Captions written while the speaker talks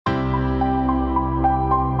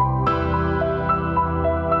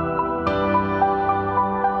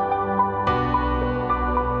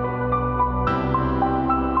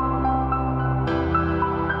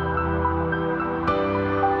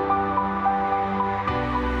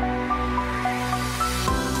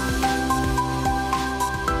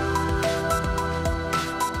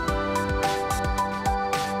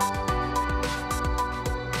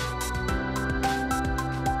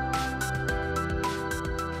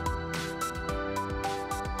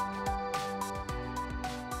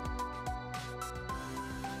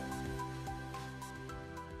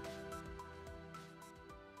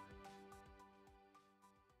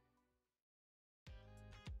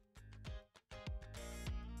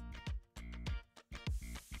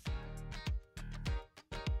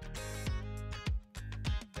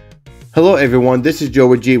Hello everyone, this is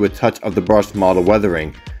Joey G with Touch of the Brush Model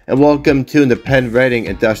Weathering, and welcome to the Penn-Reading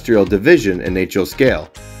Industrial Division in HO Scale.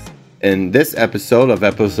 In this episode of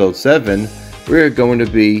episode 7, we're going to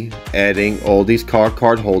be adding all these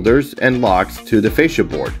card holders and locks to the fascia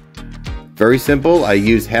board. Very simple. I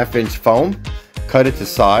used 1/2 inch foam, cut it to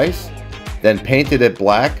size, then painted it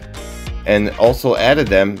black, and also added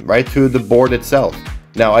them right to the board itself.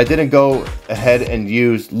 Now I didn't go ahead and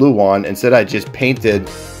use Luan, instead I just painted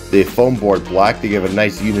the foam board black to give a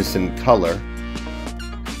nice unison color.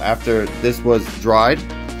 After this was dried,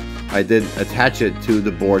 I did attach it to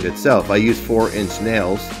the board itself. I used 4-inch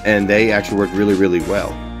nails and they actually work really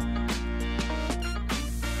well.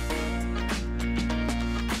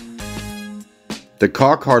 The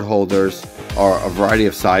card holders are a variety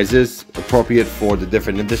of sizes appropriate for the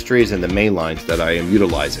different industries and the main lines that I am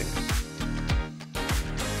utilizing.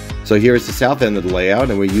 So here is the south end of the layout,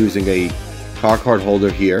 and we're using a card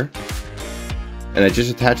holder here, and I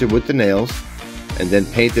just attach it with the nails and then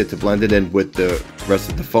paint it to blend it in with the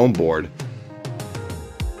rest of the foam board.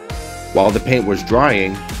 While the paint was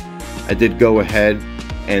drying, I did go ahead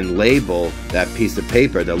and label that piece of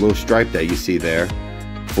paper, that little stripe that you see there,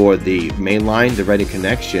 for the main line, the Reading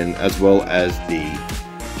connection, as well as the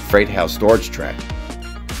freight house storage track.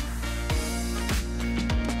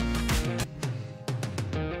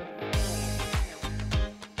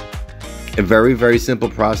 A very simple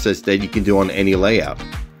process that you can do on any layout.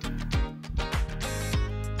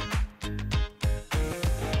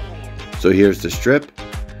 So here's the strip,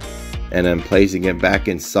 and I'm placing it back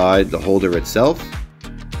inside the holder itself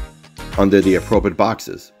under the appropriate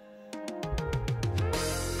boxes.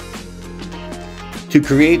 To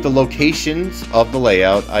create the locations of the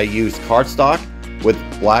layout, I used cardstock with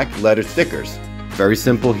black lettered stickers. Very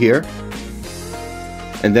simple here.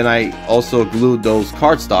 And then I also glued those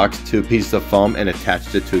cardstocks to a piece of foam and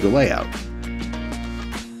attached it to the layout.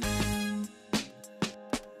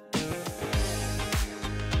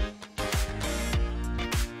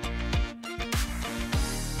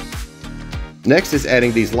 Next is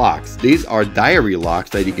adding these locks. These are diary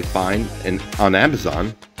locks that you can find on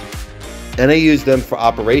Amazon, and I use them for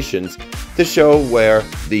operations to show where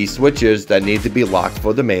the switches that need to be locked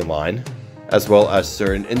for the main line, as well as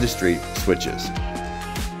certain industry switches.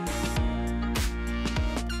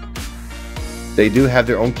 They do have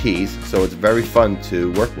their own keys, so it's very fun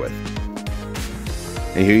to work with.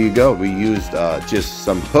 And here you go. We used just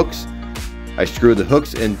some hooks. I screwed the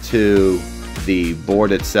hooks into the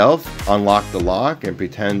board itself, unlocked the lock, and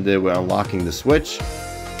pretended we're unlocking the switch.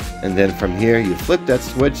 And then from here, you flip that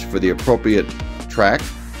switch for the appropriate track,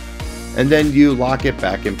 and then you lock it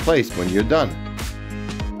back in place when you're done.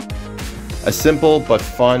 A simple but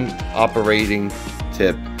fun operating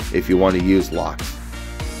tip if you want to use locks.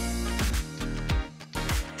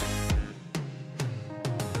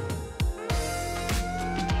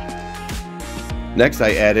 Next,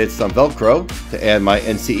 I added some Velcro to add my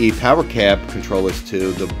NCE power cab controllers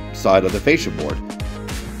to the side of the fascia board.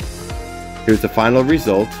 Here's the final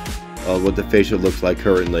result of what the fascia looks like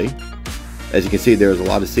currently. As you can see, there's a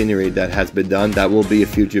lot of scenery that has been done. That will be a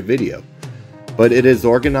future video. But it is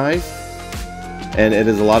organized, and it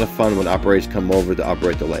is a lot of fun when operators come over to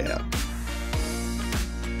operate the layout.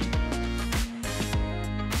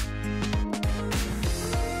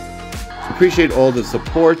 Appreciate all the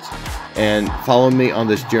support, and follow me on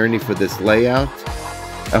this journey for this layout.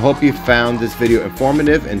 I hope you found this video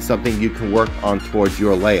informative and something you can work on towards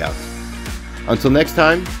your layout. Until next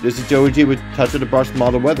time, this is Joey G with Touch of the Brush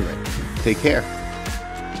Model Weathering. Take care.